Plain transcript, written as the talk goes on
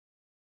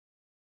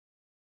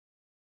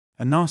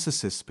A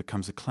narcissist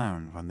becomes a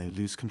clown when they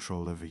lose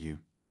control over you.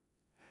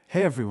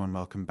 Hey everyone,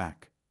 welcome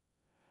back.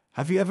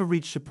 Have you ever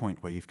reached a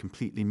point where you've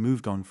completely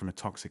moved on from a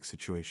toxic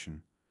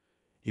situation?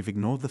 You've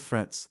ignored the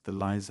threats, the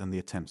lies, and the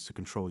attempts to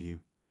control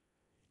you.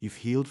 You've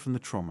healed from the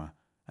trauma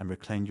and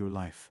reclaimed your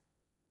life.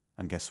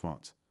 And guess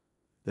what?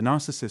 The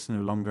narcissist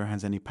no longer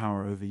has any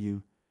power over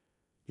you.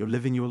 You're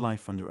living your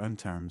life on your own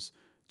terms,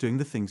 doing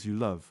the things you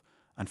love,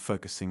 and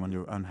focusing on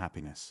your own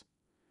happiness.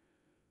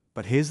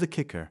 But here's the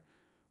kicker.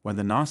 When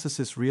the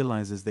narcissist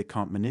realizes they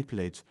can't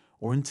manipulate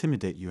or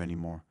intimidate you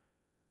anymore,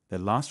 their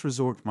last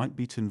resort might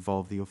be to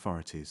involve the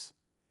authorities.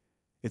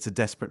 It's a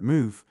desperate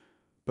move,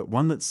 but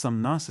one that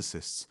some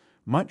narcissists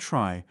might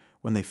try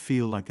when they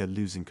feel like they're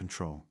losing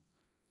control.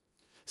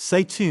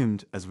 Stay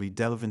tuned as we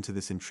delve into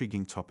this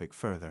intriguing topic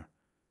further.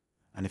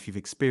 And if you've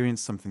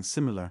experienced something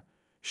similar,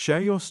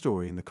 share your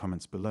story in the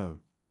comments below.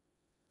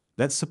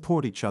 Let's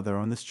support each other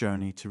on this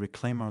journey to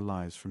reclaim our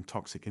lives from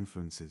toxic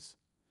influences.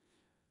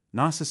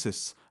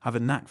 Narcissists have a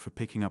knack for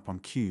picking up on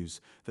cues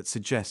that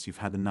suggest you've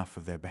had enough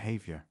of their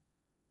behavior.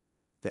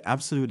 They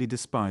absolutely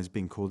despise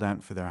being called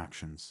out for their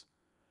actions.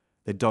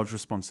 They dodge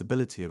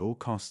responsibility at all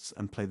costs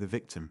and play the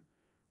victim,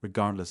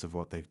 regardless of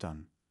what they've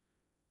done.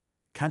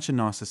 Catch a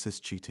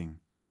narcissist cheating.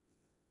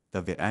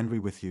 They'll get angry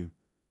with you.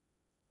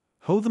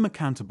 Hold them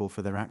accountable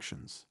for their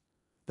actions.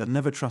 They'll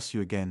never trust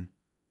you again.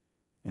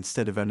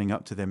 Instead of owning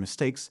up to their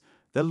mistakes,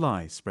 they'll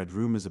lie, spread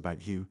rumors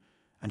about you,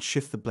 and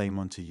shift the blame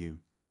onto you.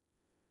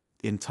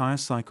 The entire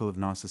cycle of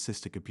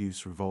narcissistic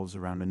abuse revolves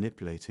around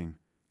manipulating,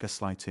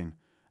 gaslighting,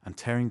 and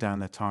tearing down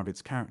their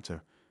target's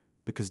character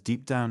because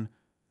deep down,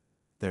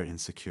 they're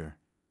insecure.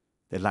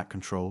 They lack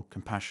control,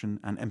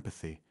 compassion, and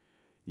empathy,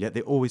 yet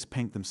they always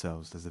paint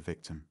themselves as a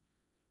victim.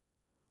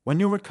 When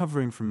you're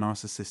recovering from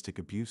narcissistic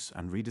abuse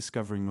and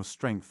rediscovering your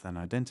strength and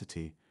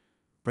identity,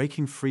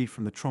 breaking free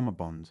from the trauma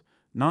bond,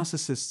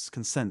 narcissists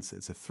can sense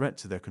it's a threat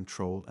to their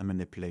control and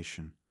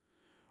manipulation.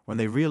 When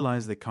they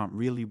realize they can't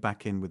reel you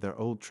back in with their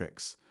old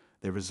tricks,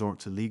 they resort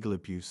to legal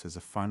abuse as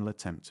a final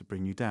attempt to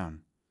bring you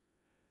down.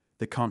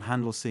 They can't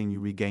handle seeing you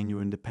regain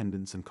your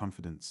independence and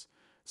confidence,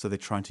 so they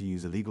try to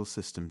use a legal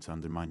system to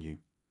undermine you.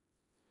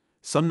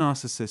 Some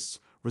narcissists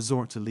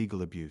resort to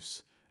legal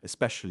abuse,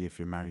 especially if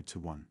you're married to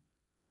one.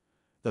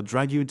 They'll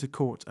drag you into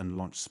court and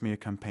launch smear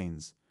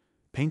campaigns,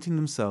 painting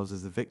themselves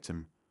as the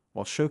victim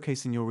while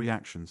showcasing your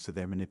reactions to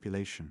their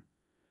manipulation.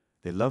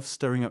 They love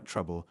stirring up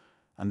trouble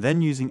and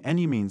then using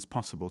any means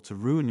possible to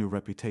ruin your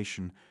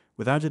reputation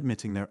without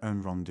admitting their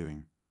own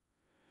wrongdoing.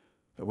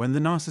 But when the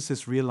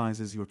narcissist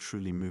realizes you're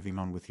truly moving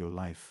on with your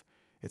life,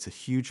 it's a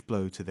huge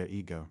blow to their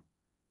ego.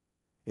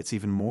 It's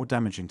even more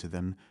damaging to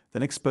them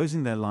than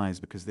exposing their lies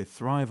because they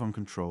thrive on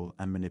control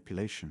and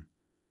manipulation.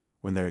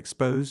 When they're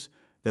exposed,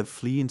 they'll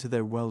flee into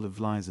their world of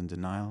lies and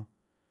denial,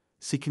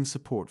 seeking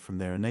support from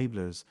their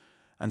enablers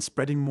and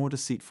spreading more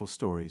deceitful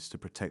stories to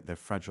protect their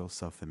fragile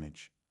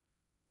self-image.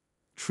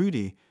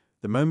 Truly,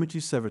 the moment you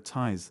sever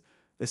ties,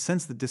 they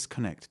sense the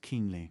disconnect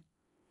keenly.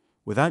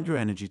 Without your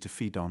energy to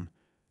feed on,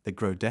 they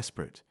grow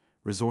desperate,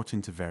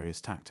 resorting to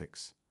various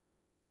tactics.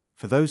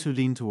 For those who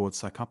lean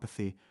towards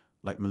psychopathy,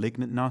 like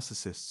malignant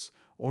narcissists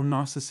or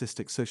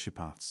narcissistic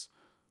sociopaths,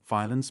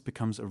 violence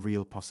becomes a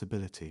real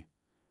possibility.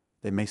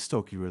 They may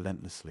stalk you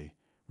relentlessly,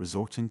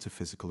 resorting to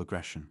physical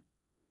aggression.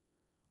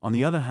 On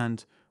the other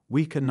hand,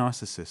 weaker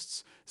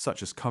narcissists,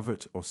 such as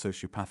covert or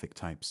sociopathic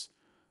types,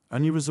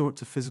 only resort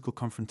to physical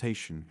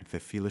confrontation if they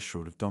feel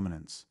assured of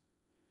dominance.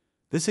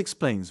 This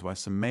explains why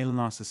some male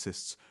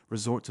narcissists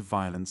resort to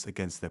violence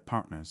against their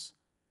partners,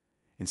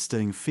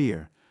 instilling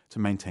fear to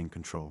maintain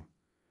control.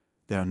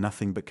 They are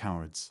nothing but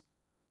cowards.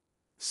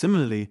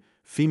 Similarly,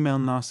 female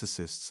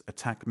narcissists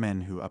attack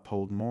men who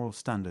uphold moral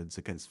standards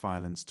against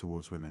violence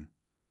towards women.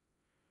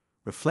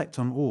 Reflect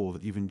on all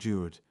that you've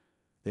endured.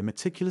 They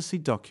meticulously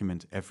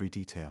document every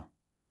detail.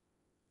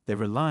 They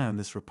rely on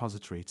this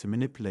repository to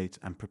manipulate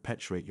and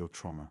perpetuate your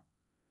trauma.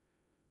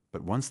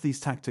 But once these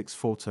tactics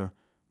falter,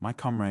 my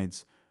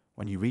comrades,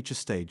 when you reach a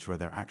stage where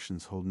their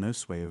actions hold no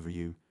sway over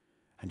you,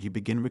 and you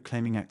begin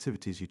reclaiming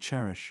activities you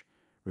cherish,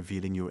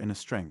 revealing your inner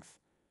strength,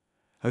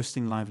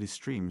 hosting lively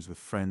streams with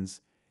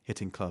friends,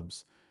 hitting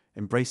clubs,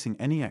 embracing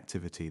any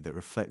activity that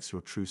reflects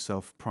your true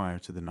self prior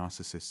to the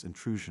narcissist's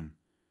intrusion.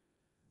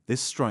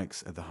 This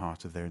strikes at the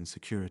heart of their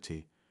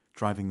insecurity,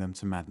 driving them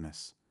to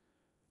madness.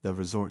 They'll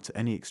resort to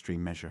any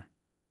extreme measure.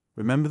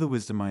 Remember the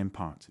wisdom I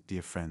impart,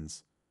 dear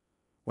friends.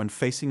 When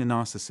facing a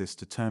narcissist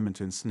determined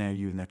to ensnare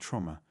you in their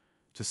trauma,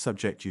 to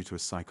subject you to a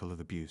cycle of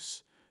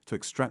abuse, to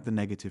extract the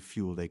negative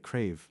fuel they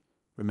crave,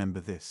 remember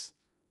this.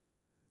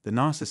 The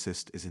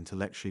narcissist is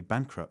intellectually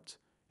bankrupt,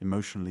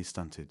 emotionally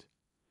stunted.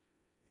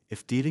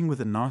 If dealing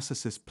with a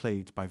narcissist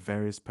plagued by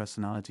various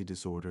personality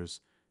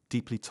disorders,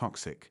 deeply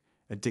toxic,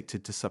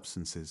 addicted to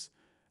substances,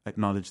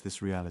 acknowledge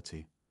this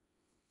reality.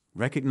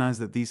 Recognize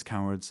that these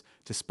cowards,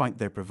 despite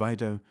their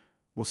bravado,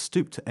 will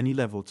stoop to any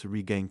level to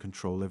regain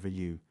control over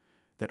you,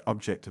 their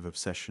object of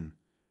obsession,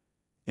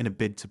 in a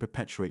bid to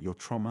perpetuate your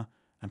trauma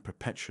and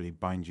perpetually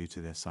bind you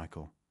to their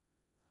cycle.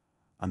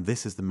 And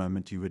this is the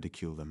moment you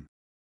ridicule them.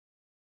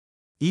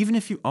 Even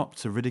if you opt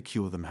to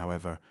ridicule them,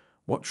 however,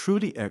 what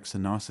truly irks a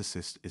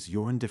narcissist is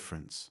your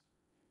indifference.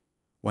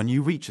 When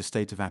you reach a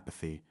state of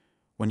apathy,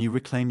 when you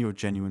reclaim your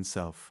genuine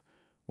self,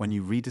 when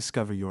you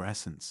rediscover your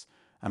essence,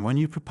 and when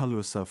you propel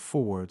yourself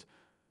forward,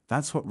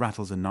 that's what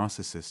rattles a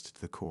narcissist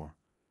to the core.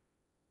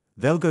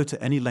 They'll go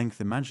to any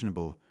length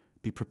imaginable,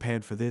 be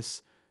prepared for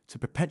this, to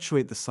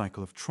perpetuate the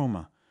cycle of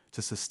trauma,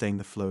 to sustain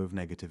the flow of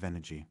negative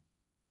energy.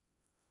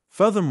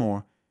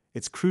 Furthermore,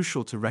 it's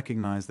crucial to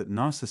recognize that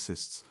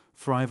narcissists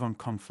thrive on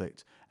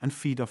conflict and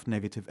feed off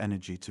negative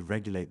energy to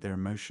regulate their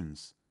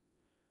emotions.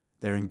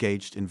 They're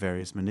engaged in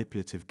various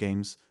manipulative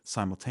games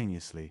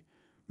simultaneously,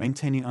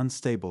 maintaining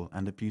unstable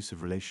and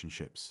abusive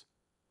relationships.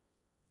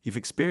 You've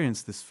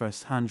experienced this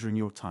firsthand during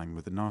your time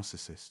with a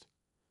narcissist.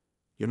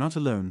 You're not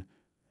alone.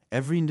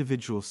 Every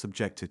individual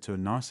subjected to a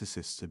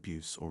narcissist's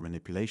abuse or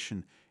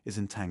manipulation is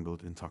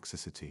entangled in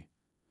toxicity.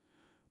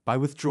 By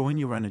withdrawing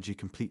your energy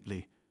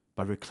completely,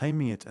 by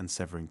reclaiming it and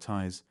severing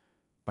ties,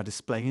 by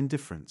displaying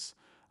indifference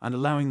and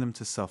allowing them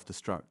to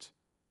self-destruct,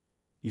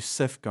 you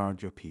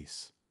safeguard your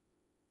peace.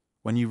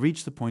 When you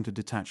reach the point of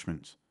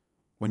detachment,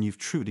 when you've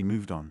truly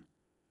moved on,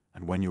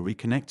 and when you're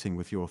reconnecting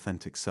with your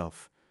authentic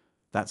self,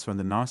 that's when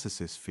the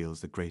narcissist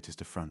feels the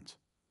greatest affront.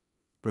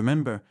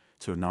 Remember,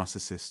 to a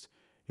narcissist,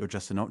 you're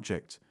just an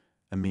object,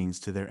 a means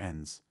to their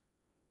ends.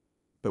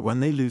 But when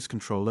they lose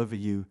control over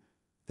you,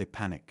 they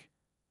panic.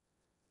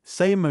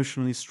 Stay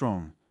emotionally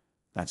strong.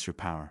 That's your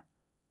power.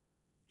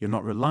 You're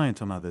not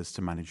reliant on others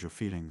to manage your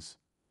feelings.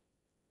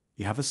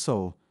 You have a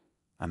soul,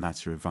 and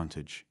that's your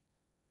advantage.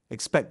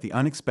 Expect the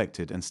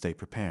unexpected and stay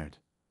prepared.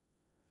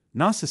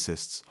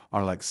 Narcissists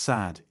are like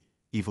sad,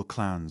 evil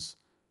clowns.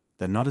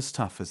 They're not as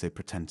tough as they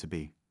pretend to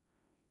be.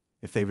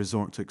 If they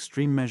resort to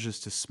extreme measures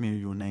to smear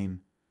your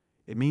name,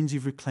 it means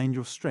you've reclaimed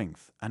your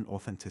strength and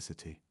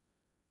authenticity.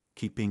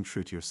 Keep being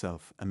true to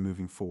yourself and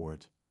moving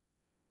forward.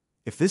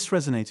 If this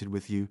resonated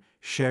with you,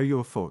 share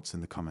your thoughts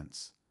in the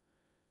comments.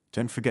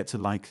 Don't forget to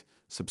like,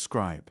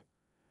 subscribe,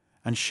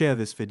 and share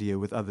this video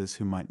with others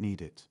who might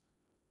need it.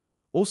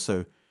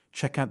 Also,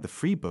 check out the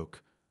free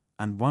book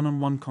and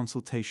one-on-one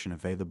consultation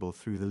available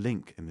through the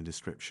link in the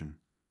description.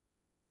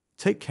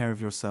 Take care of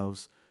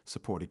yourselves,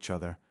 support each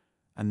other,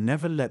 and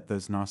never let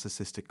those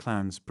narcissistic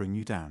clowns bring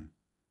you down.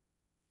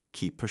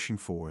 Keep pushing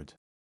forward.